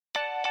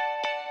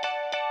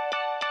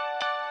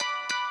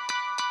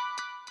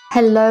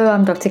Hello,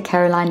 I'm Dr.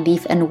 Caroline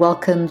Leaf and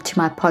welcome to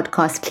my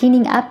podcast,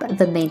 Cleaning Up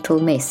the Mental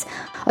Mess.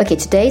 Okay,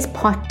 today's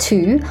part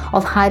 2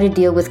 of how to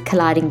deal with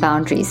colliding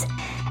boundaries.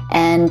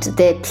 And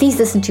please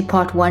listen to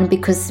part 1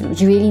 because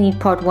you really need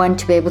part 1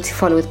 to be able to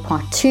follow with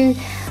part 2.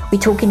 We're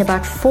talking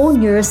about 4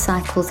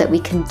 neurocycles that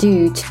we can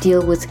do to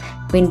deal with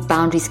when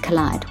boundaries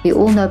collide. We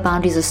all know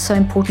boundaries are so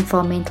important for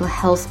our mental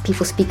health.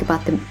 People speak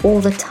about them all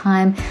the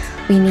time.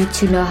 We need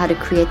to know how to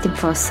create them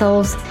for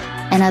ourselves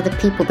and other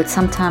people, but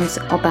sometimes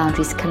our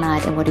boundaries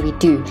collide, and what do we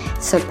do?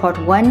 So part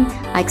 1,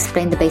 I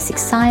explained the basic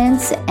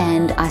science,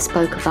 and I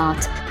spoke about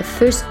the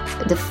first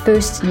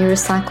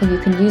neurocycle you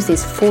can use.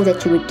 There's 4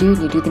 that you would do,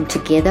 and you do them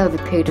together over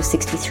a period of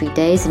 63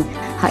 days, and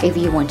however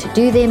you want to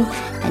do them,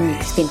 and you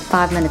can spend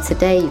 5 minutes a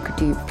day. You could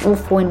do all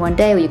 4 in one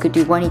day, or you could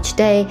do one each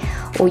day,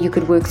 or you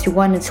could work through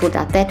one and sort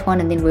out that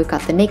one, and then work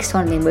out the next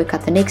one, and then work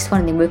out the next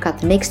one, and then work out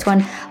the next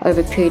one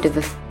over a period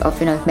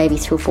of maybe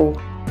 3 or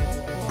 4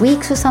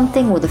 weeks or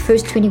something, or the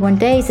first 21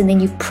 days, and then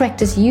you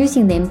practice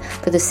using them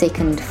for the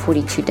second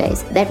 42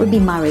 days. That would be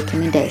my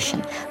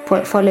recommendation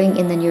for following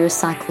in the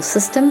neurocycle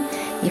system.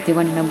 If you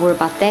want to know more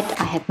about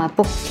that, I have my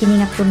book,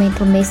 Cleaning Up Your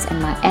Mental Mess,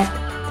 and my app,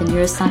 the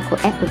Neurocycle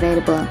app,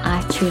 available on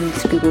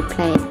iTunes, Google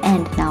Play,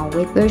 and now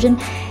web version.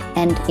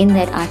 And in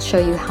that, I show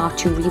you how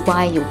to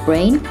rewire your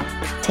brain.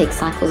 Take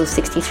cycles of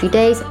 63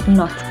 days,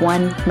 not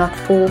 1, not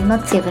 4,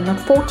 not 7, not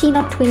 14,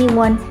 not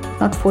 21,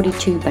 not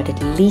 42, but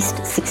at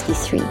least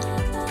 63.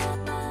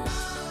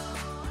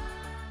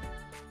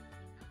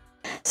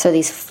 So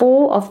there's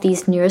 4 of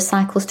these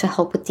neurocycles to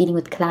help with dealing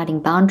with colliding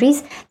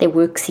boundaries. They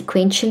work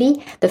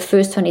sequentially. The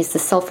first one is the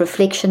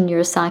self-reflection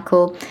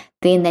neurocycle.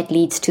 Then that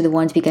leads to the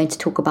ones we're going to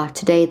talk about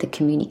today, the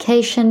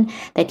communication,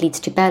 that leads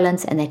to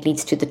balance, and that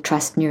leads to the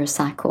trust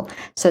neurocycle.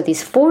 So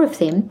there's 4 of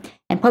them,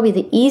 and probably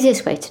the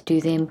easiest way to do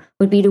them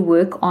would be to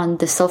work on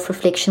the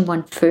self-reflection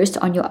one first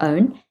on your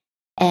own,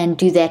 and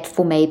do that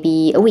for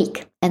maybe a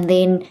week. And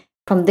then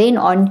from then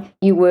on,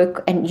 you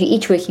work, and you're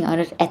each working on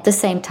it at the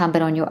same time,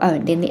 but on your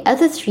own. Then the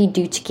other 3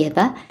 do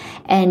together,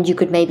 and you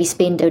could maybe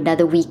spend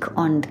another week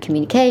on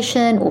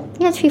communication, or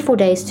 3 or 4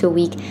 days to a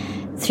week,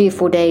 3 or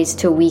 4 days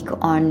to a week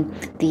on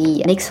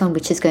the next one,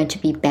 which is going to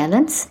be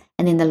balance,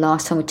 and then the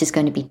last one, which is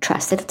going to be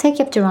trust. It'll take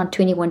you up to around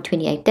 21,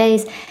 28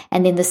 days,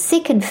 and then the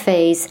second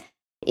phase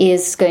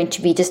is going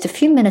to be just a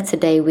few minutes a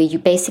day where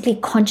you're basically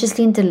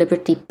consciously and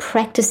deliberately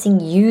practicing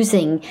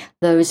using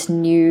those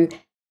new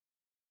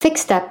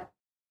fixed up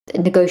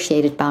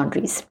negotiated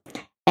boundaries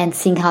and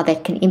seeing how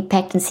that can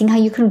impact and seeing how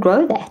you can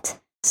grow that.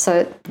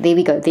 So there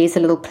we go. There's a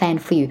little plan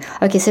for you.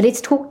 Okay, so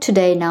let's talk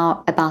today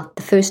now about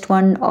the first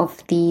one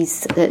of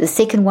these, the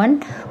second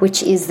one,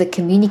 which is the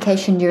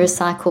communication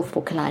neurocycle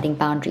for colliding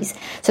boundaries.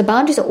 So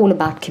boundaries are all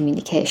about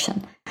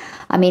communication.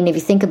 I mean, if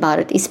you think about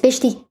it,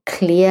 especially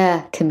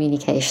clear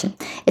communication,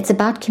 it's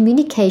about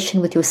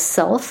communication with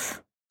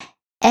yourself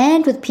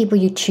and with people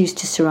you choose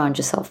to surround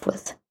yourself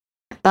with.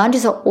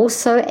 Boundaries are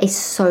also a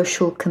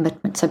social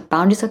commitment. So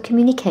boundaries are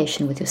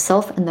communication with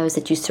yourself and those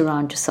that you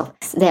surround yourself.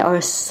 They are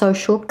a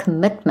social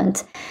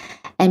commitment.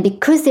 And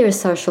because they're a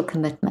social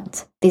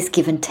commitment, there's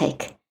give and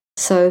take.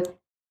 So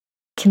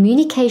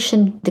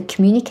communication, the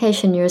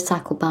communication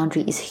neurocycle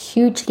boundary is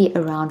hugely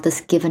around this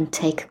give and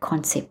take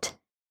concept.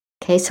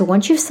 Okay, so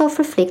once you've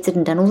self-reflected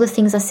and done all the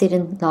things I said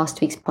in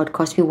last week's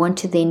podcast, we want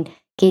to then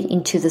get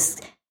into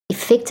this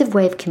effective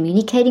way of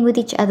communicating with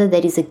each other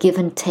that is a give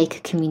and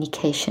take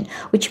communication,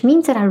 which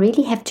means that I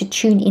really have to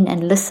tune in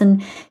and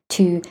listen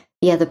to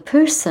the other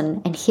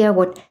person and hear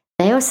what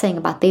they are saying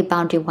about their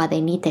boundary and why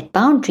they need that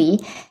boundary,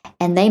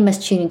 and they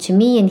must tune into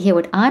me and hear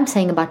what I'm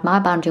saying about my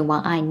boundary and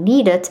why I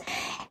need it,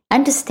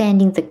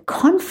 understanding the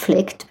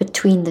conflict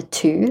between the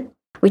two,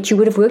 which you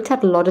would have worked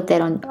out a lot of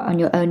that on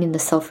your own in the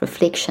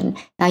self-reflection.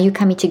 Now you're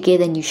coming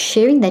together and you're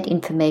sharing that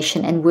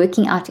information and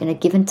working out in a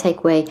give and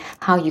take way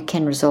how you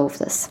can resolve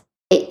this.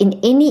 In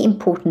any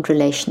important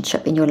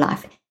relationship in your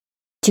life,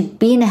 to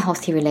be in a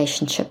healthy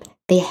relationship,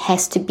 there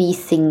has to be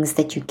things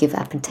that you give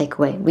up and take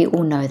away. We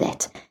all know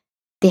that.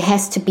 There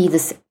has to be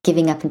this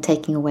giving up and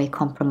taking away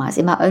compromise.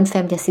 In my own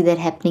family, I see that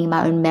happening. In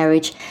my own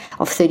marriage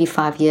of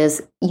 35 years,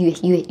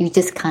 you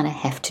just kind of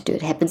have to do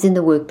it. It happens in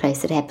the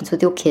workplace. It happens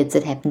with your kids.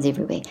 It happens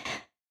everywhere.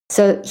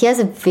 So here's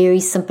a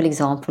very simple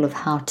example of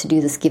how to do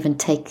this give and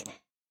take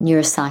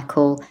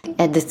neurocycle,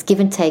 and this give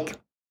and take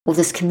or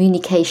this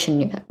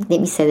communication. Let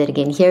me say that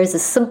again. Here is a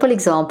simple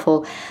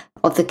example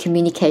of the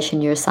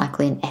communication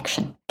neurocycle in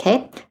action.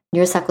 Okay,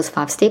 neurocycle's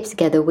 5 steps: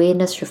 gather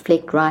awareness,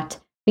 reflect, write,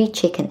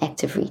 recheck, and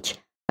active reach.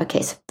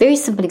 Okay, so very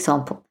simple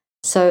example.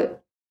 So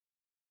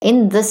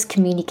in this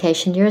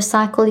communication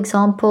neurocycle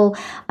example,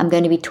 I'm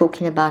going to be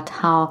talking about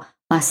how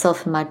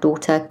myself and my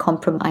daughter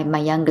my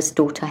youngest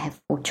daughter, I have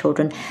 4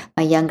 children,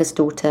 my youngest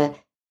daughter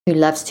who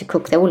loves to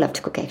cook, they all love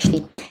to cook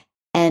actually,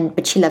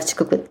 but she loves to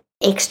cook with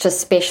extra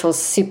special,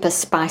 super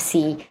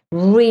spicy,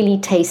 really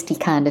tasty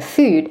kind of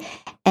food.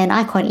 And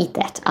I can't eat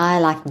that. I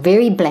like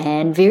very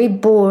bland, very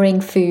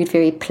boring food,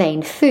 very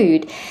plain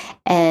food.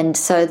 And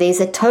so there's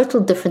a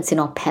total difference in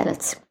our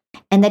palates.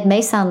 And that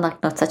may sound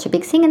like not such a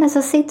big thing. And as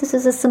I said, this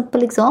is a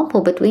simple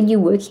example. But when you're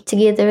working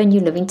together and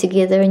you're living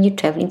together and you're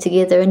traveling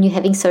together and you're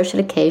having social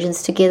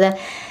occasions together,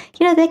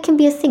 that can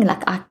be a thing.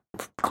 Like, I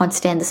can't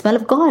stand the smell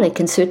of garlic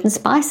and certain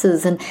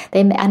spices, and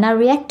I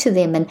react to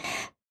them. And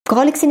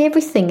garlic's in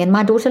everything. And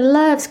my daughter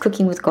loves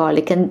cooking with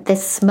garlic, and the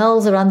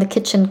smells around the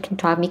kitchen can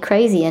drive me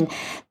crazy. And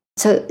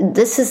so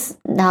this is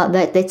now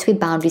that's where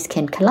boundaries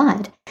can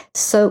collide.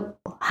 So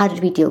how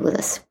did we deal with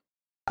this?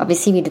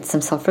 Obviously, we did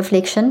some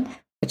self-reflection,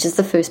 which is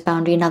the first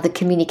boundary. Now, the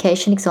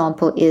communication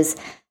example is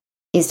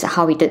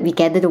how we did. We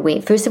gathered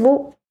awareness. First of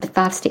all, the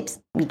 5 steps.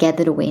 We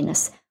gathered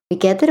awareness. We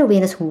gathered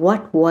awareness.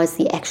 What was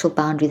the actual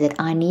boundary that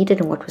I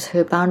needed, and what was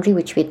her boundary,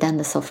 which we had done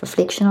the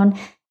self-reflection on.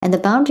 And the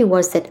boundary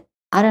was that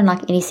I don't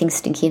like anything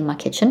stinky in my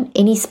kitchen,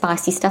 any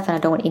spicy stuff, and I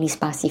don't want any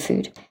spicy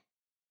food.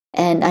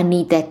 And I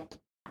need that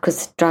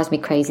because it drives me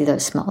crazy,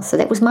 those smells. So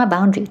that was my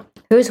boundary.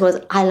 Hers was,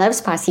 I love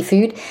spicy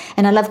food,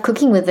 and I love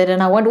cooking with it,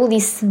 and I want all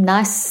these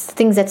nice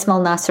things that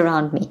smell nice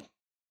around me.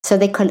 So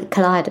they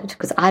collided,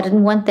 because I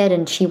didn't want that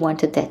and she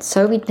wanted that.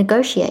 So we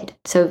negotiated.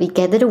 So we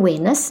gathered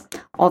awareness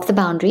of the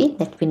boundary,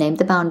 that we named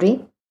the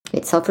boundary. We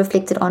had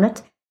self-reflected on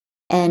it.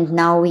 And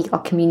now we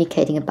are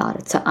communicating about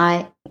it. So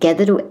I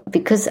gathered,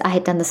 because I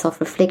had done the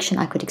self-reflection,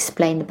 I could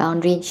explain the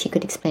boundary. She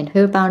could explain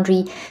her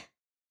boundary.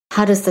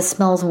 How does the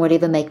smells and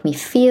whatever make me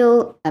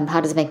feel? How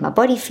does it make my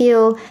body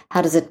feel?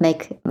 How does it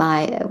make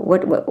my,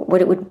 what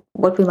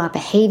were my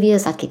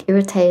behaviors? I'd get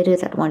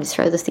irritated. I'd want to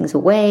throw those things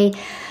away,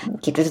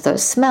 get rid of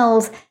those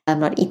smells,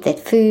 not eat that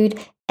food.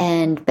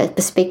 And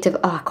perspective,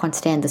 I can't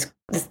stand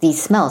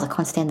these smells. I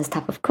can't stand this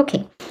type of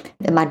cooking.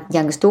 And my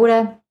youngest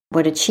daughter,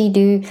 what did she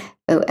do?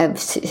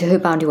 Her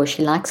boundary was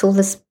she likes all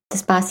the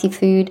spicy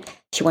food.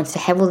 She wants to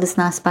have all this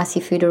nice spicy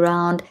food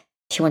around.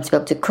 She wants to be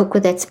able to cook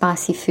with that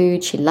spicy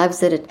food. She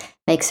loves it. It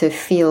makes her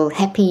feel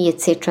happy,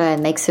 etc.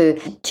 And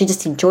she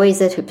just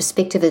enjoys it. Her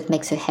perspective, it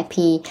makes her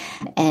happy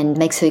and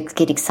makes her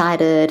get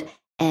excited,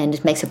 and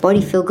it makes her body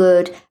feel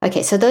good.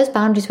 Okay, so those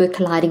boundaries were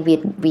colliding.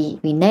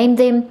 We named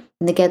them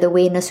in the gather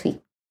awareness.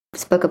 We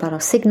spoke about our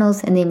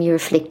signals, and then we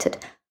reflected.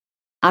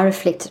 I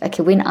reflected,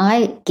 okay, when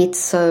I get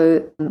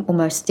so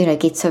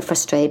get so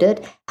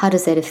frustrated, how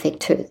does that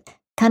affect her?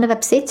 Kind of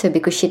upsets her,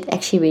 because she'd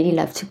actually really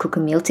love to cook a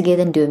meal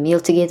together and do a meal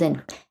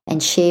together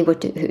and share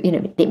what,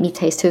 let me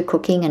taste her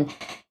cooking, and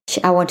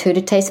I want her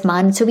to taste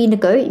mine. So we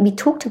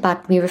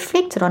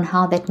reflected on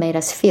how that made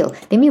us feel.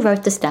 Then we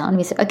wrote this down.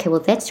 We said, okay, well,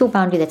 that's your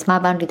boundary, that's my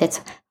boundary, that's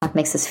how it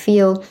makes us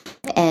feel.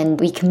 And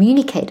we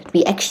communicated.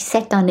 We actually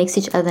sat down next to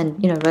each other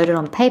and, wrote it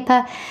on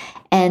paper,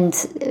 and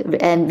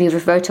we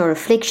wrote our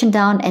reflection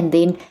down. And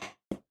then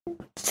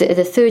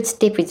the third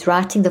step is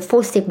writing. The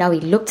fourth step, now we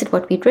looked at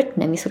what we'd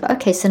written, and we thought,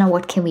 okay, so now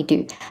what can we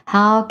do?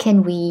 How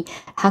can we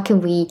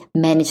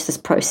manage this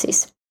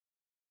process?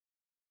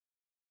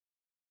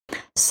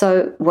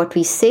 So what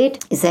we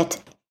said is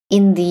that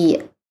in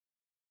the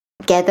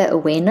gather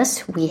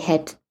awareness and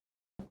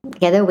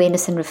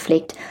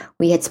reflect,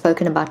 we had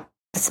spoken about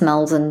the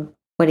smells and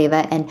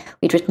whatever, and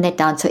we'd written that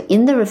down. So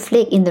in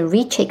the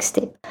recheck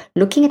step,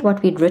 looking at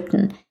what we'd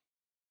written,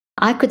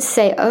 I could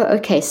say, oh,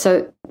 okay,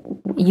 so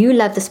you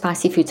love the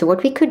spicy food. So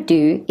what we could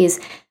do is,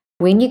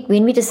 when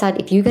we decide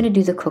if you're going to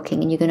do the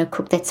cooking and you're going to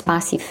cook that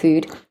spicy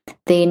food,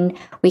 then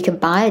we can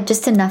buy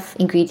just enough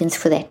ingredients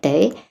for that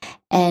day.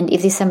 And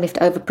if there's some left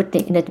over, put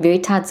them in a very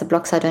tight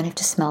Ziploc so I don't have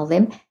to smell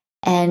them.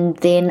 And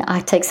then I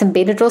take some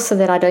Benadryl so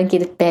that I don't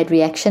get a bad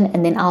reaction.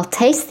 And then I'll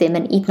taste them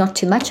and eat not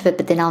too much of it,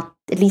 but then I'll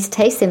at least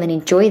taste them and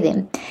enjoy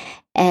them.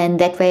 And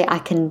that way I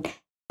can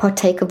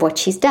partake of what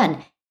she's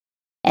done.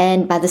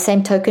 And by the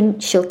same token,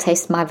 she'll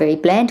taste my very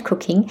bland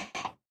cooking.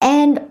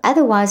 And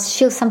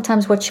otherwise,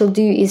 what she'll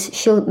do is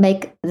she'll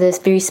make this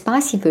very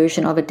spicy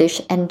version of a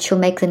dish, and she'll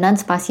make the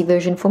non-spicy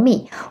version for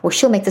me. Or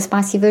she'll make the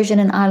spicy version,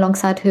 and I,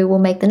 alongside her, will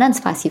make the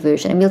non-spicy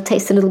version. And we'll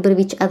taste a little bit of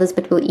each other's,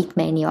 but we'll eat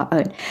mainly our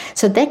own.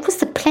 So that was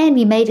the plan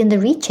we made in the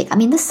recheck. I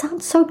mean, this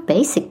sounds so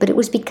basic, but it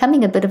was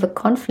becoming a bit of a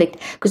conflict,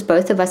 because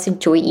both of us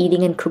enjoy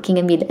eating and cooking,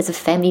 and we, as a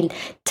family,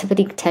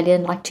 typically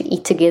Italian, like to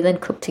eat together and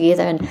cook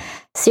together. And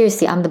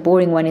seriously, I'm the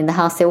boring one in the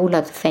house. They all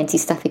love the fancy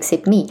stuff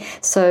except me.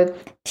 So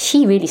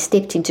she really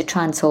stepped in to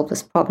try and solve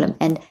this problem.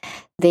 And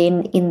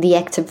then in the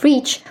act of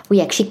reach,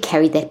 we actually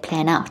carried that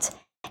plan out.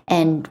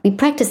 And we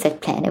practiced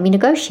that plan and we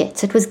negotiate.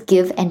 So it was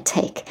give and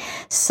take.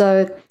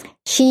 So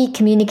she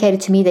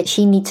communicated to me that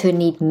she needs her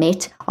need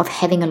met of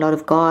having a lot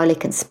of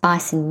garlic and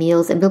spice in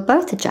meals, and we'll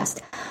both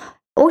adjust.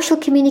 Or she'll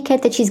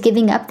communicate that she's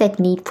giving up that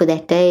need for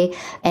that day,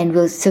 and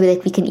so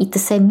that we can eat the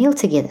same meal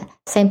together.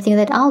 Same thing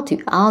that I'll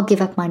do. I'll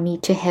give up my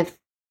need to have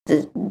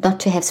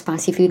not to have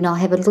spicy food, and I'll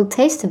have a little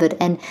taste of it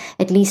and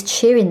at least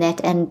share in that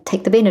and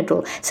take the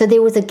Benadryl. So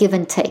there was a give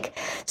and take.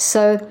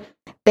 So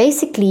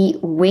basically,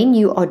 when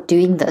you are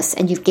doing this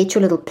and you get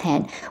your little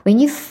plan, when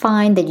you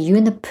find that you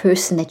and the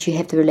person that you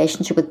have the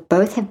relationship with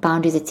both have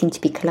boundaries that seem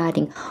to be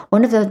colliding,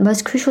 one of the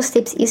most crucial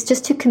steps is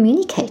just to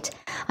communicate.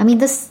 I mean,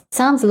 this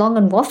sounds long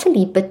and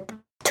waffly, but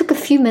took a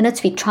few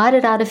minutes. We tried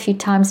it out a few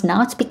times.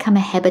 Now it's become a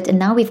habit, and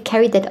now we've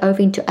carried that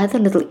over into other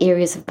little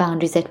areas of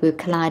boundaries that were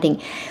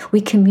colliding. We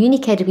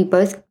communicated. We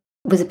both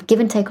was a give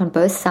and take on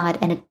both sides,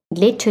 and it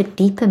led to a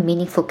deeper,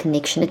 meaningful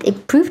connection. It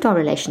improved our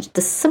relationship.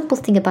 The simple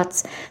thing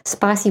about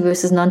spicy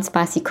versus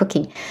non-spicy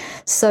cooking.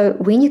 So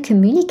when you're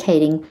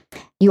communicating,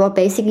 you are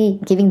basically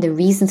giving the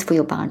reasons for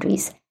your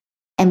boundaries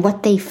and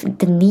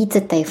the needs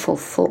that they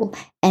fulfill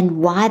and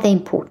why they're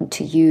important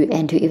to you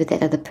and whoever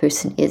that other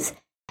person is.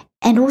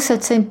 And also,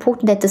 it's so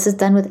important that this is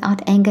done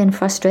without anger and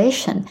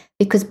frustration,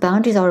 because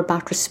boundaries are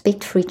about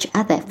respect for each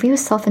other, for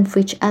yourself and for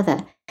each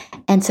other.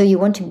 And so you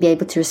want to be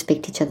able to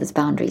respect each other's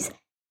boundaries.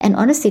 And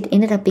honestly, it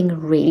ended up being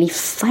really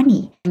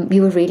funny. We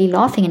were really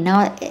laughing. And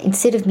now,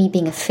 instead of me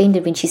being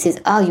offended when she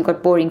says, oh, you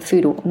got boring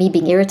food, or me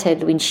being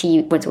irritated when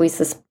she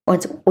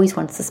always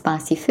wants the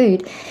spicy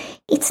food,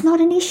 it's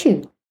not an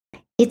issue.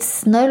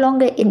 It's no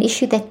longer an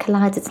issue that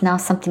collides. It's now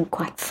something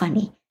quite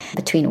funny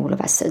between all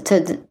of us. So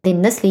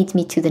then this leads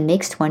me to the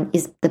next one,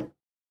 is the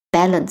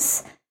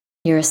balance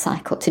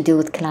neurocycle to deal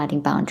with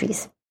colliding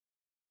boundaries,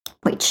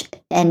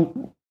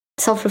 and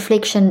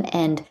self-reflection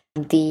and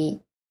the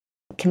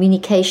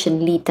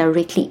communication lead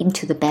directly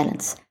into the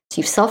balance. So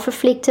you've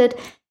self-reflected,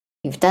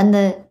 you've done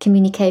the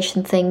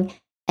communication thing,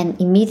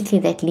 and immediately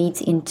that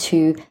leads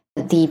into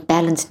the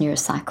balance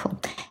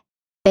neurocycle.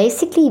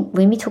 Basically,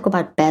 when we talk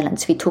about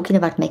balance, we're talking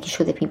about making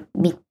sure that we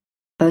meet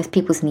both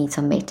people's needs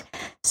are met.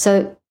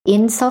 So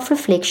in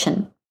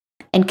self-reflection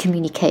and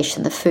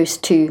communication, the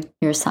first two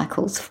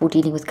neurocycles for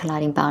dealing with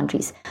colliding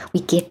boundaries,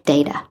 we get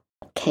data.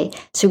 Okay,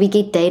 so we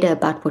get data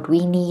about what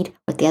we need,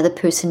 what the other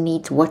person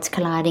needs, what's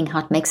colliding, how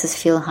it makes us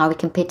feel, how we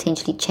can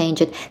potentially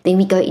change it. Then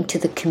we go into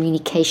the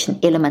communication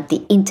element, the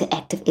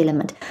interactive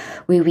element,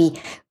 where we,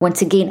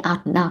 once again,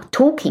 out now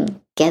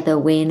talking, gather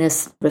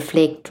awareness,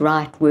 reflect,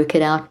 write, work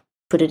it out,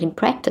 put it in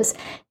practice.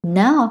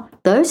 Now,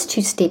 those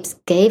two steps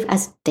gave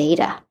us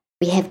data.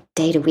 We have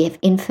data, we have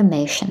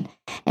information.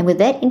 And with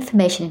that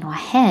information in our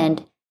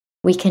hand,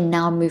 we can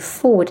now move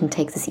forward and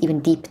take this even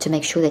deeper to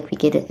make sure that we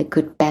get a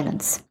good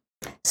balance.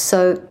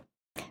 So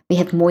we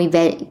have more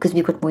because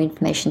we've got more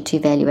information to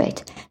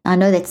evaluate. Now, I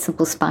know that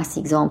simple spicy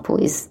example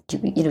is,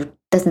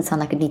 doesn't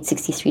sound like it needs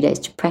 63 days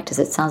to practice.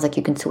 It sounds like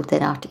you can sort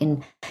that out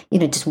in,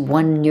 just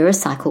one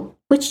neurocycle,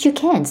 which you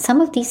can.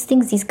 Some of these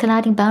things, these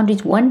colliding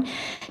boundaries, one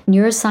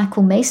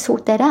neurocycle may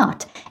sort that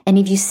out. And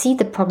if you see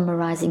the problem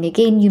arising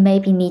again, you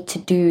maybe need to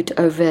do it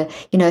over,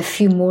 a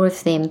few more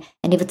of them.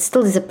 And if it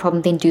still is a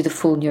problem, then do the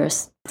full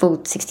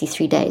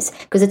 63 days,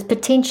 because the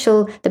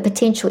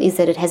potential is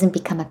that it hasn't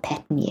become a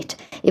pattern yet.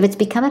 If it's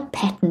become a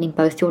pattern in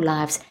both your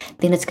lives,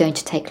 then it's going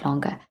to take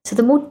longer. So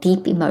the more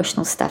deep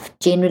emotional stuff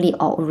generally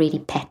are already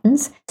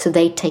patterns, so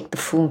they take the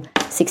full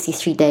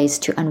 63 days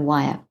to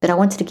unwire. But I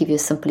wanted to give you a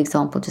simple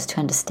example just to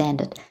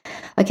understand it.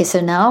 Okay, so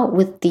now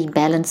with the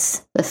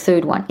balance, the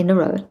third one in a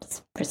row,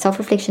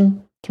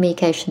 self-reflection,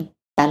 communication,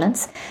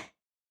 balance,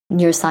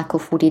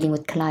 neurocycle for dealing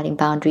with colliding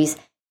boundaries,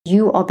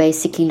 you are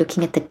basically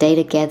looking at the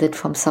data gathered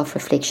from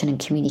self-reflection and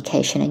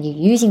communication, and you're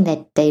using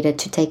that data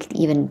to take it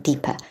even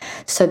deeper.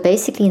 So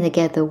basically in the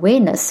gather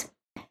awareness,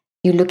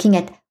 you're looking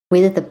at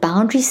whether the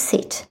boundaries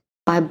set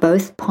by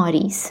both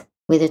parties,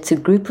 whether it's a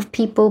group of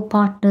people,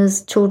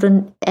 partners,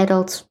 children,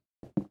 adults,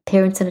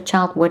 parents and a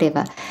child,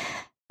 whatever,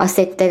 are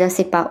set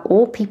by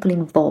all people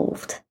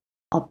involved,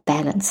 are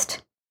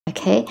balanced,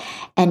 okay,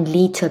 and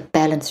lead to a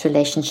balanced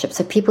relationship.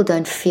 So people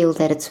don't feel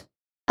that it's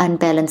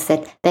unbalanced,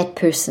 that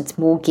person's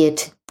more geared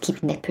to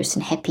keeping that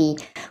person happy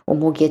or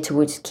more geared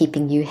towards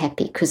keeping you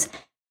happy, because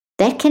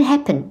that can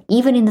happen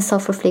even in the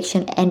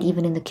self-reflection and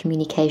even in the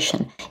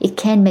communication. It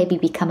can maybe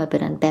become a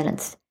bit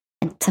unbalanced.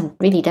 And some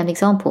really dumb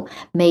example,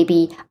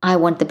 maybe I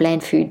want the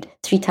bland food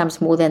 3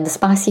 times more than the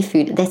spicy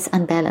food. That's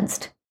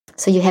unbalanced.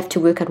 So you have to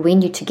work out,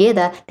 when you're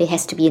together, there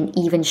has to be an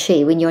even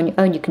share. When you're on your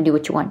own, you can do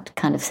what you want,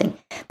 kind of thing.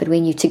 But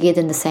when you're together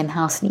in the same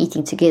house and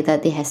eating together,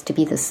 there has to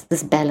be this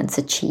balance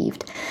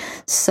achieved.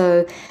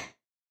 So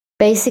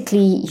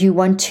basically, you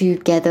want to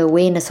gather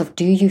awareness of,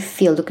 do you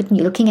feel,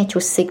 looking at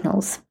your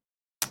signals,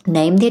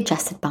 name the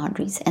adjusted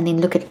boundaries, and then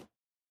look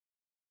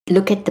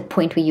at the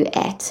point where you're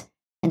at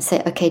and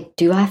say, okay,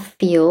 do I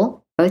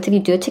feel, both of you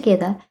do it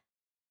together,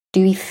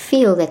 do we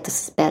feel that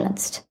this is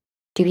balanced?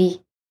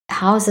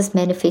 How is this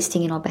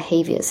manifesting in our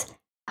behaviors?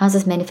 How is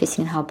this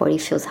manifesting in how our body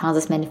feels? How is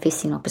this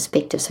manifesting in our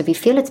perspective? So if we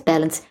feel it's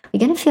balanced, we're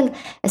going to feel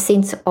a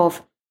sense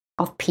of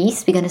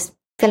peace. We're going to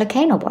feel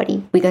okay in our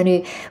body. We're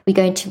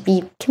going to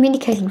be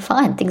communicating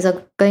fine. Things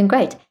are going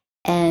great.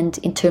 And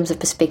in terms of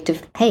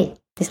perspective, hey,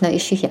 there's no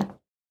issue here.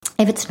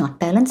 If it's not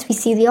balanced, we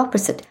see the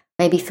opposite.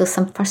 Maybe feel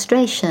some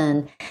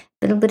frustration,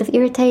 a little bit of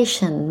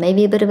irritation,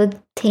 maybe a bit of a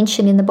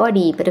tension in the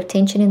body, a bit of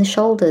tension in the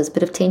shoulders, a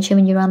bit of tension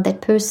when you're around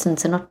that person,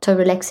 so not to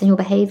relax in your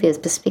behaviors.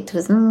 Perspective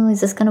is, is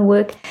this going to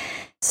work?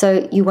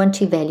 So you want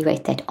to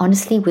evaluate that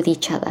honestly with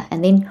each other.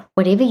 And then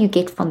whatever you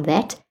get from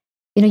that,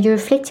 you're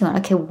reflecting on,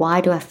 okay,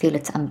 why do I feel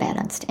it's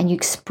unbalanced? And you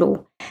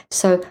explore.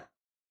 So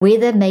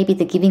whether maybe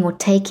the giving or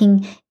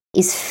taking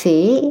is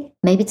fair,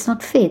 maybe it's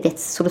not fair.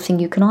 That's the sort of thing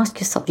you can ask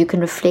yourself. You can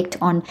reflect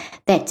on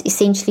that.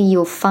 Essentially,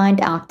 you'll find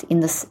out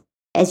in this,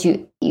 as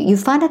you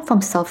find out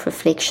from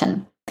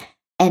self-reflection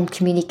and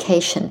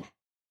communication,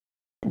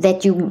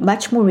 that you're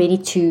much more ready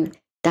to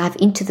dive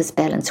into this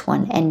balance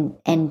one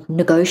and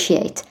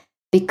negotiate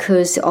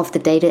because of the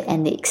data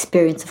and the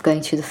experience of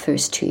going through the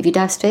first two. If you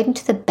dive straight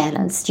into the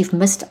balance, you've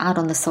missed out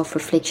on the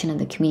self-reflection and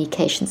the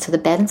communication. So the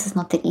balance is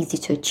not that easy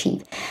to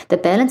achieve. The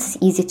balance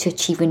is easier to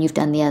achieve when you've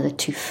done the other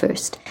two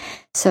first.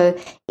 So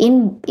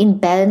in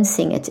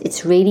balancing it,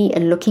 it's really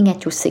looking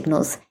at your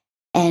signals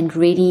and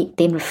really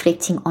then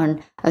reflecting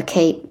on,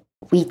 okay,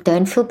 we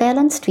don't feel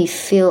balanced. I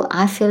feel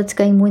it's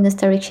going more in this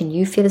direction.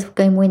 You feel it's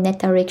going more in that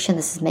direction.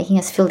 This is making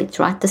us feel. Let's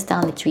write this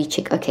down. Let's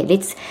recheck. Okay,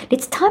 let's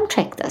time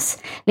track this.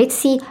 Let's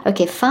see.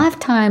 Okay, 5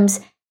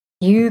 times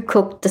you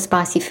cooked the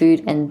spicy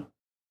food and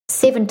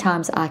 7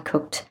 times I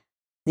cooked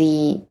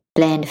the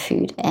bland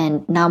food,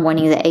 and now I'm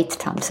wanting the 8th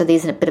time. So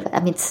there's a bit of,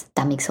 it's a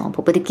dumb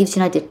example, but it gives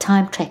you an idea.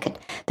 Time track it.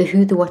 The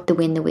who, the what, the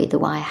when, the where, the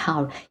why,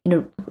 how.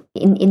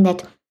 In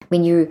that,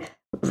 when you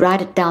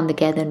write it down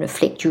together and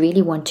reflect, you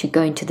really want to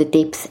go into the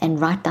depths and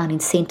write down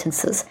in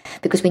sentences,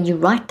 because when you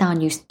write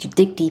down, you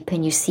dig deeper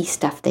and you see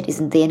stuff that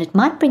isn't there, and it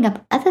might bring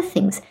up other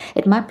things.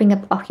 It might bring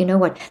up, oh, you know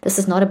what, this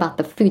is not about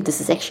the food,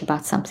 this is actually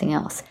about something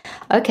else.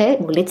 Okay,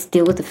 well, let's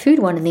deal with the food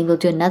one, and then we'll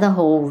do another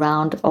whole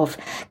round of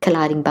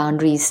colliding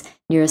boundaries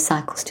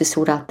neurocycles to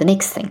sort out the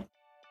next thing.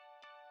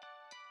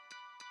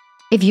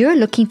 If you're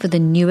looking for the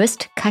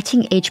newest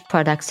cutting-edge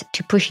products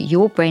to push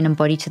your brain and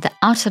body to the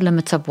outer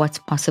limits of what's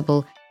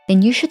possible,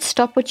 then you should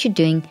stop what you're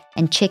doing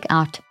and check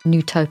out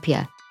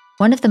Nootopia,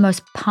 one of the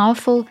most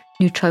powerful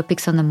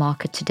nootropics on the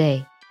market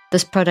today.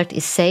 This product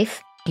is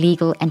safe,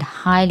 legal, and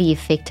highly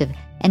effective,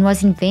 and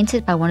was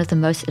invented by one of the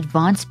most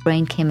advanced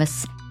brain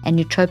chemists and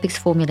nootropics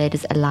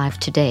formulators alive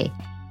today.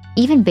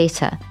 Even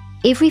better,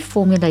 every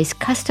formula is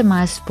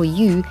customized for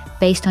you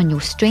based on your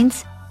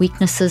strengths,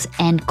 weaknesses,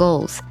 and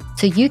goals,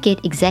 so you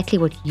get exactly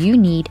what you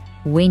need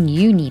when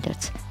you need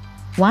it.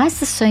 Why is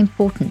this so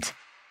important?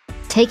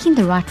 Taking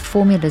the right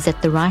formulas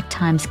at the right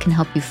times can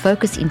help you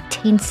focus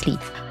intensely,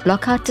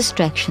 block out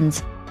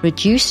distractions,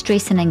 reduce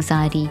stress and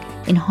anxiety,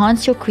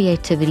 enhance your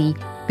creativity,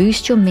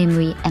 boost your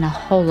memory, and a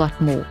whole lot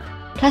more.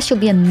 Plus, you'll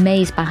be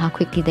amazed by how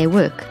quickly they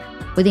work.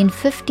 Within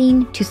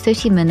 15 to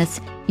 30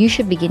 minutes, you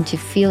should begin to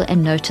feel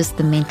and notice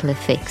the mental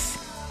effects.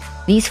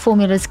 These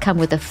formulas come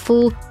with a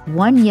full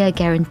 1-year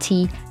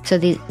guarantee, so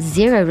there's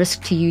zero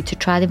risk to you to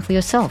try them for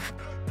yourself.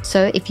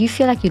 So if you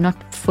feel like you're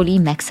not fully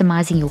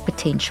maximizing your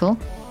potential,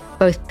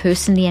 both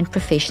personally and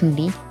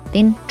professionally,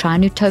 then try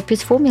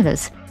Nootopia's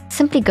formulas.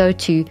 Simply go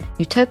to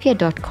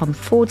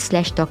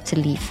nootopia.com/Dr.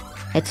 Leaf.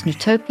 That's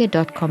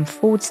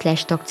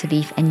nootopia.com/Dr.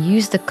 Leaf and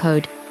use the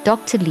code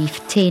Dr.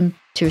 Leaf 10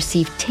 to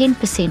receive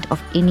 10%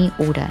 off any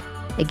order.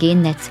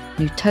 Again, that's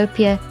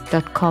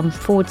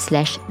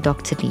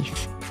nootopia.com/Dr.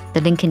 Leaf.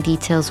 The link and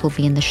details will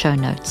be in the show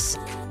notes.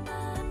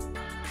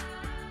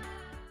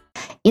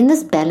 In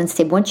this balance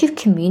step, once you've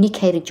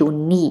communicated your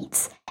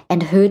needs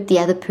and heard the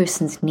other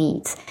person's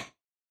needs,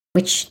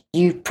 which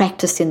you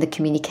practiced in the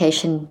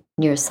communication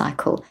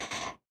neurocycle,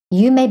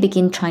 you may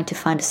begin trying to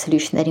find a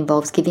solution that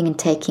involves giving and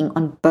taking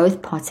on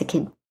both parts that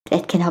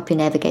can help you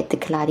navigate the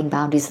colliding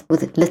boundaries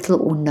with little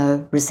or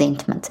no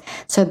resentment.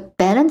 So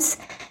balance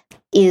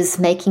is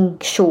making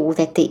sure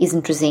that there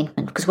isn't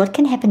resentment, because what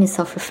can happen in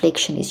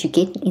self-reflection is you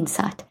get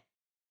insight.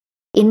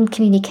 In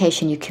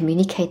communication, you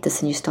communicate this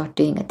and you start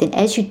doing it. Then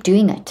as you're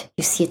doing it,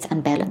 you see it's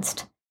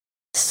unbalanced.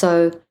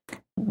 So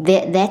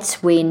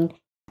that's when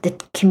the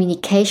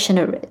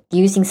communication,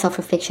 using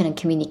self-reflection and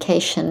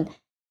communication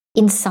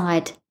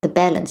inside the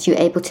balance, you're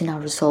able to now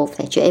resolve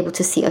that. You're able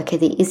to see, okay,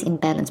 there is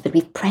imbalance, but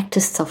we've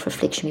practiced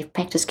self-reflection, we've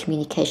practiced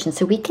communication,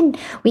 so we can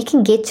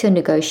get to a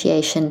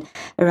negotiation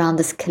around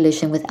this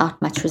collision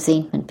without much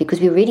resentment, because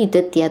we already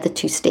did the other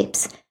 2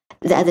 steps,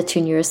 the other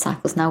 2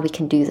 neurocycles. Now we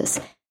can do this.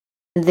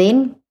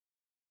 Then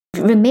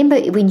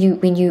remember, when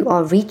you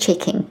are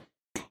rechecking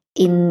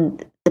in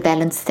the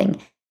balance thing,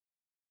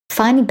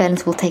 finding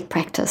balance will take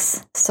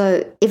practice.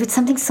 So if it's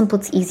something simple,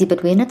 it's easy,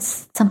 but when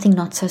it's something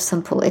not so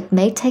simple, it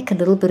may take a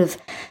little bit of,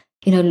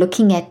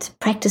 looking at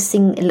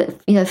practicing,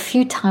 a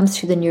few times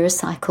through the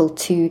neurocycle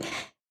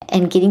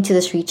and getting to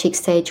this recheck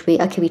stage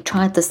where, okay, we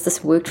tried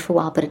this worked for a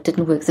while, but it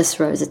didn't work, this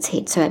rose its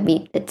head. So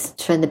it's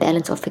thrown the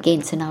balance off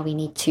again. So now we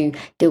need to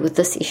deal with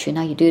this issue.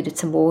 Now you do it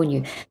some more, and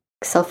you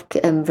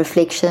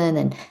self-reflection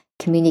and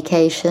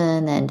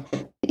communication, and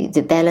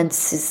the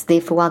balance is there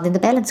for a while, then the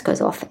balance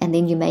goes off, and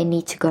then you may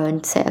need to go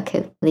and say,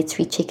 okay, let's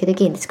recheck it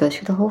again, let's go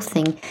through the whole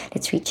thing,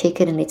 let's recheck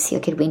it, and let's see,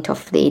 okay, it went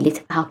off there,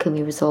 how can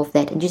we resolve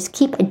that, and just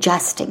keep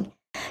adjusting.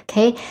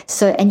 Okay,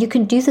 so, and you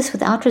can do this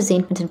without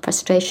resentment and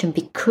frustration,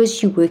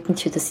 because you're working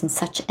through this in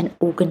such an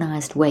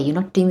organized way. You're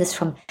not doing this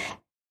from,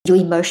 your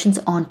emotions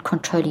aren't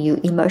controlling you,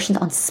 emotions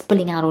aren't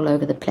spilling out all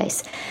over the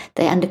place.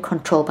 They're under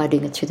control by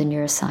doing it through the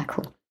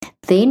neurocycle.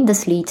 Then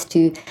this leads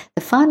to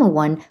the final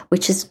one,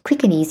 which is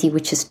quick and easy,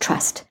 which is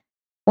trust.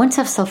 Once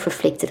I've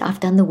self-reflected, I've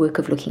done the work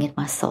of looking at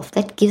myself.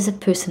 That gives a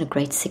person a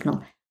great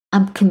signal.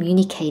 I'm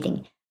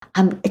communicating.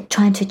 I'm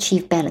trying to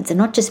achieve balance. And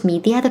not just me,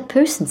 the other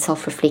person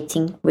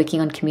self-reflecting,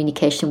 working on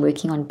communication,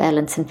 working on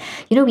balance. And,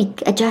 we're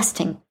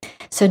adjusting.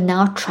 So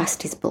now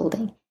trust is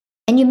building.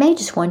 And you may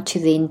just want to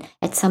then,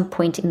 at some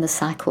point in the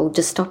cycle,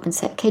 just stop and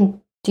say, okay,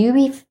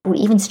 or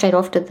even straight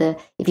after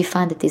if you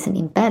find that there's an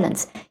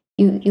imbalance,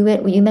 you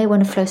may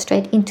want to flow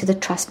straight into the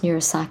trust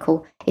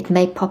neurocycle. It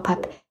may pop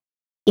up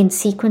in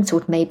sequence,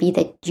 or it may be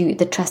that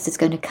the trust is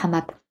going to come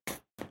up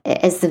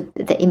as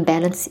the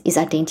imbalance is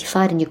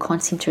identified and you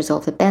can't seem to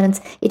resolve the balance.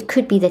 It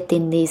could be that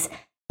then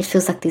it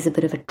feels like there's a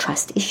bit of a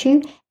trust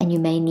issue, and you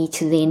may need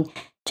to then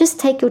just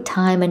take your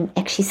time and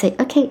actually say,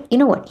 okay, you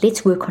know what,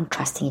 let's work on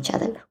trusting each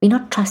other. We're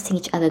not trusting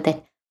each other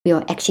that we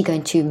are actually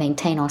going to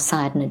maintain our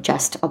side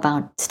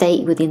and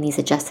stay within these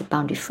adjusted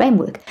boundary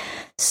framework.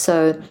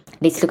 So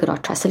let's look at our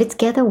trust. So let's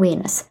gather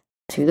awareness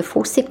through the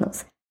 4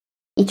 signals.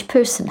 Each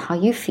person, how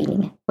are you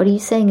feeling? What are you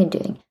saying and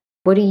doing?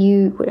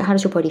 How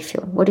does your body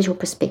feel? What is your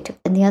perspective?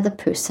 And the other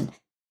person,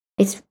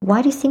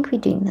 why do you think we're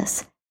doing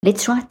this?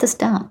 Let's write this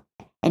down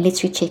and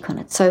let's recheck on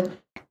it. So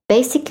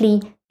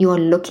basically, you are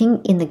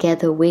looking in the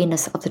gather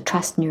awareness of the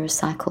trust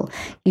neurocycle.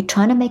 You're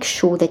trying to make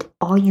sure that,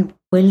 are you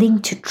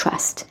willing to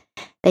trust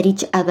that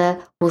each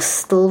other will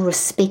still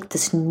respect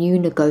this new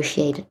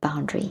negotiated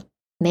boundary?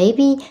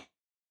 Maybe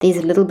there's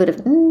a little bit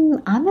of,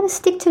 I'm going to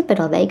stick to it, but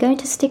are they going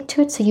to stick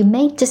to it? So you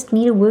may just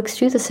need to work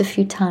through this a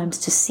few times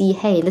to see,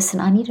 hey, listen,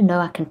 I need to know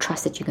I can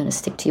trust that you're going to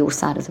stick to your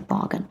side of the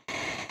bargain.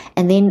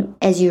 And then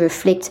as you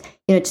reflect,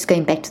 just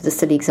going back to the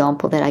silly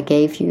example that I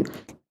gave you,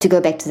 to go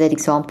back to that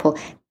example,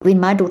 when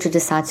my daughter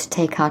decides to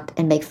take out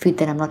and make food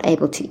that I'm not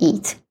able to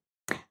eat,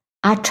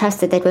 I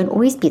trust that won't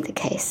always be the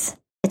case.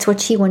 It's what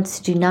she wants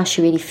to do now.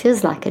 She really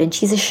feels like it. And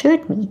she's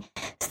assured me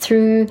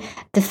through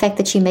the fact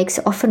that she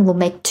will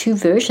make 2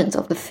 versions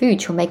of the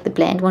food. She'll make the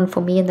bland one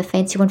for me and the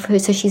fancy one for her.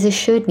 So she's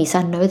assured me. So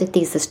I know that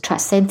there's this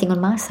trust. Same thing on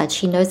my side.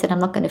 She knows that I'm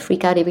not going to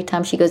freak out every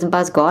time she goes and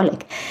buys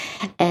garlic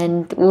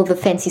and all the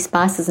fancy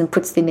spices and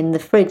puts them in the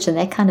fridge and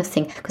that kind of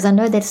thing. Because I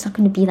know that it's not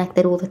going to be like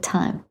that all the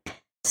time.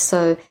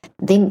 So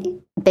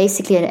then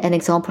basically an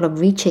example of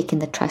rechecking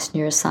the trust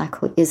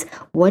neurocycle is,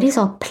 what is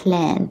our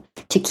plan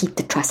to keep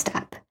the trust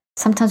up?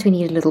 Sometimes we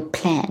need a little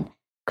plan,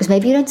 because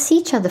maybe you don't see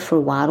each other for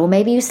a while, or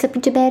maybe you slip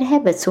into bad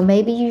habits, or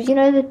maybe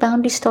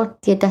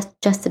the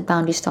adjusted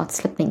boundaries start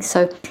slipping.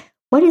 So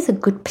what is a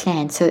good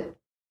plan? So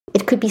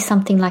it could be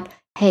something like,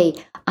 hey,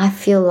 I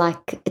feel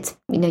like it's,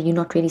 you're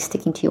not really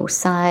sticking to your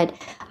side.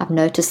 I've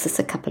noticed this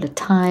a couple of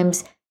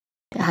times.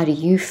 How do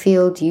you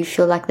feel? Do you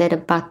feel like that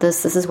about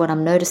this? This is what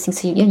I'm noticing.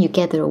 So you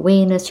gather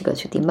awareness, you go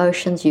through the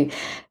emotions, you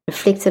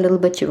reflect a little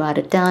bit, you write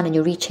it down, and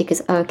your recheck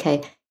is,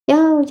 okay,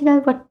 yeah, you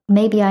know what,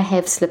 maybe I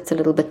have slipped a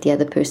little bit, the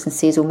other person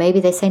says, or maybe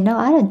they say, no,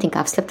 I don't think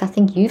I've slipped, I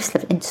think you've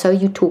slipped. And so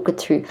you talk it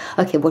through.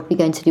 Okay, what we're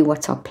going to do,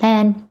 what's our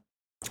plan?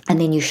 And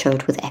then you show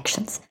it with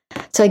actions.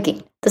 So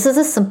again, this is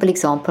a simple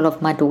example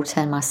of my daughter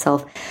and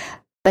myself.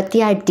 But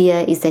the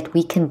idea is that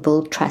we can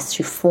build trust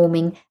through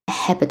forming a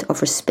habit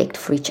of respect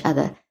for each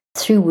other,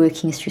 through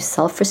working through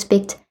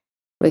self-respect,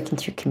 working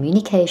through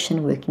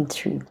communication, working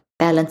through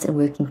balance, and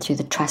working through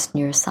the trust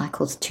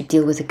neurocycles to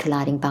deal with the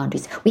colliding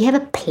boundaries. We have a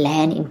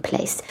plan in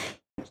place.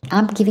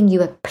 I'm giving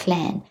you a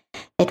plan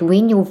that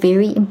when your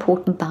very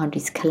important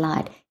boundaries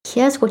collide,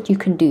 here's what you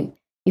can do.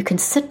 You can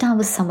sit down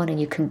with someone and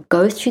you can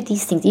go through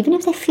these things, even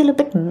if they feel a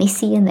bit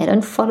messy and they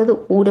don't follow the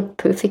order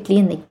perfectly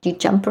and you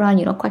jump around,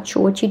 you're not quite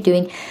sure what you're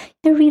doing.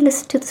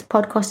 Re-listen to this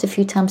podcast a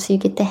few times so you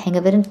get the hang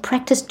of it and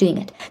practice doing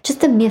it.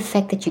 Just the mere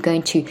fact that you're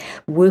going to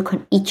work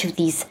on each of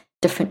these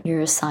different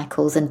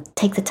neurocycles and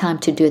take the time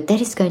to do it, that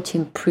is going to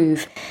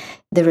improve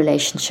the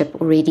relationship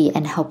already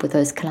and help with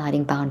those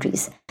colliding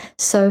boundaries.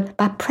 So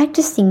by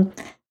practicing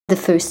the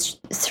first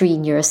 3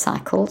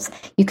 neurocycles,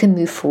 you can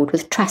move forward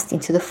with trust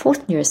into the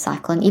 4th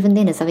neurocycle. And even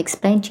then, as I've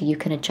explained to you, you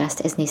can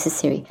adjust as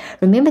necessary.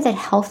 Remember that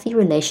healthy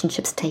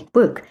relationships take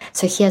work.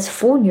 So here's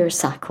 4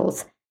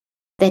 neurocycles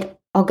that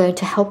are going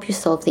to help you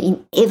solve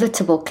the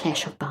inevitable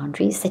clash of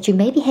boundaries that you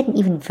maybe hadn't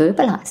even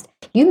verbalized.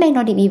 You may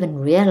not have even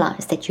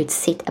realized that you'd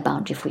set a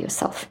boundary for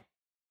yourself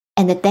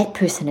and that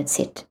person had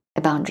set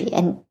a boundary.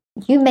 And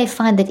you may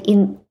find that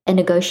in a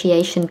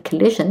relationship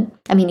collision,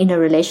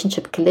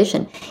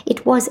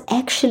 it was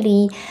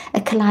actually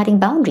a colliding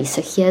boundary.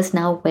 So here's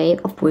now a way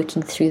of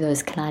working through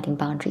those colliding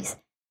boundaries.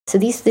 So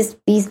these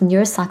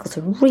neurocycles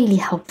are really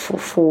helpful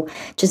for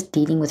just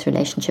dealing with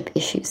relationship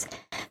issues.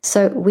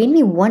 So when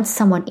we want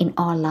someone in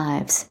our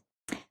lives,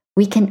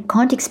 we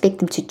can't expect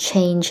them to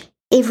change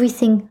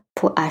everything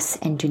for us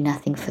and do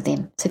nothing for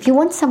them. So if you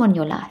want someone in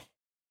your life,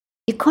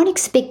 you can't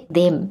expect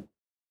them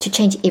to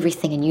change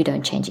everything and you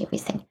don't change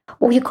everything.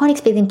 Or you can't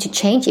expect them to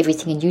change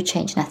everything and you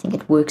change nothing.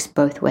 It works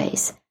both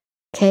ways.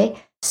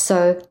 Okay?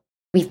 So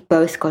we've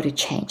both got to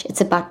change.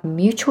 It's about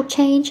mutual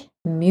change,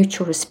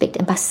 mutual respect.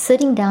 And by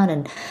sitting down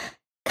and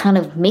kind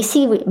of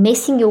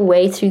messing your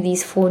way through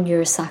these 4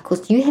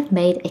 neurocycles, you have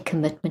made a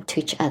commitment to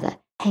each other.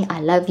 Hey, I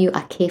love you.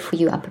 I care for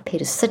you. I'm prepared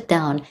to sit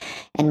down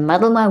and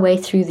muddle my way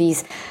through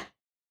these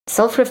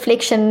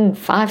self-reflection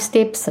 5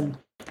 steps and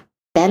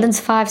balance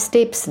 5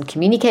 steps and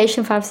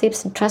communication 5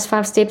 steps and trust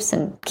 5 steps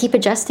and keep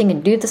adjusting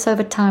and do this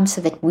over time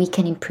so that we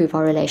can improve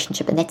our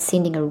relationship. And that's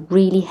sending a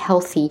really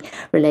healthy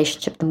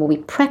relationship. The more we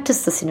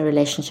practice this in a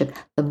relationship,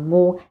 the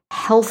more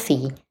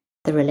healthy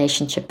the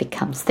relationship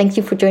becomes. Thank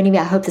you for joining me.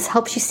 I hope this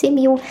helps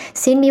you.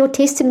 Send me your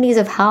testimonies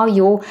of how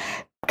your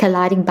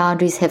colliding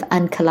boundaries have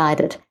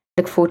uncollided.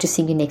 Look forward to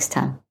seeing you next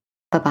time.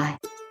 Bye-bye.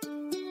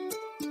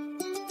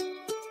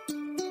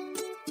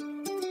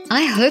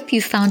 I hope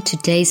you found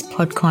today's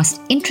podcast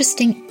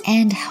interesting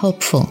and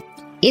helpful.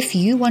 If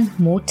you want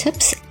more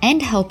tips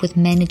and help with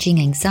managing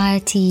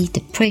anxiety,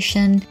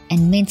 depression,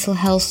 and mental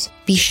health,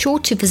 be sure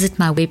to visit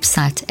my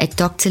website at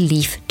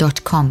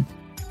drleaf.com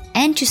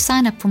and to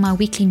sign up for my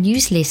weekly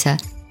newsletter,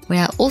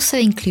 where I also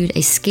include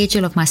a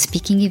schedule of my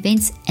speaking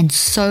events and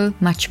so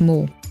much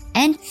more.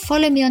 And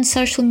follow me on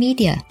social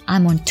media.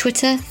 I'm on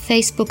Twitter,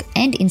 Facebook,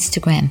 and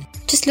Instagram.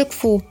 Just look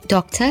for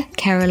Dr.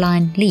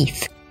 Caroline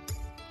Leaf.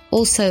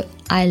 Also,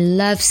 I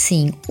love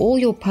seeing all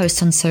your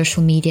posts on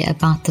social media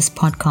about this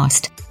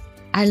podcast.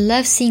 I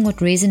love seeing what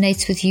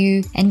resonates with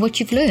you and what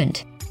you've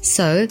learned.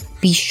 So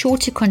be sure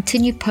to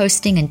continue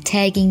posting and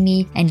tagging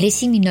me and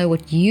letting me know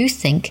what you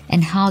think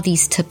and how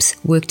these tips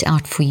worked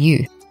out for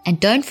you. And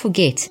don't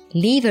forget,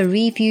 leave a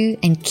review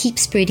and keep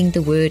spreading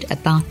the word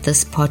about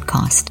this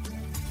podcast.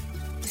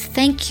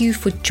 Thank you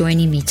for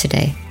joining me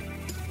today.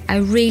 I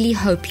really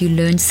hope you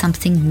learned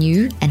something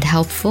new and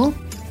helpful.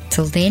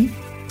 Till then,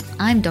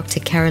 I'm Dr.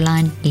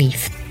 Caroline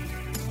Leaf.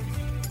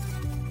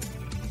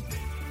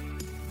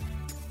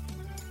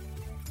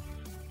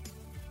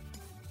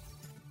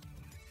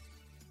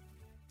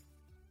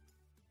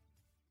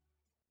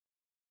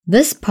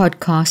 This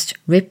podcast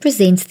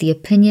represents the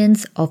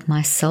opinions of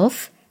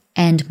myself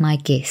and my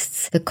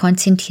guests. The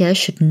content here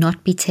should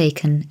not be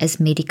taken as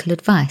medical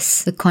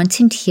advice. The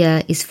content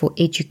here is for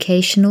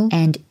educational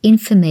and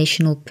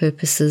informational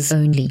purposes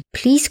only.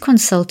 Please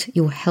consult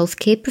your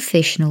healthcare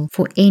professional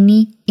for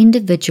any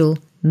individual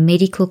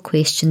medical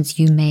questions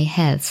you may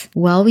have.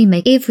 While we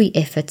make every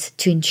effort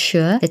to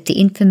ensure that the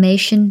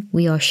information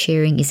we are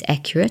sharing is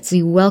accurate,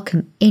 we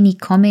welcome any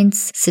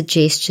comments,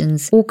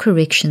 suggestions, or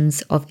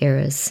corrections of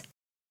errors.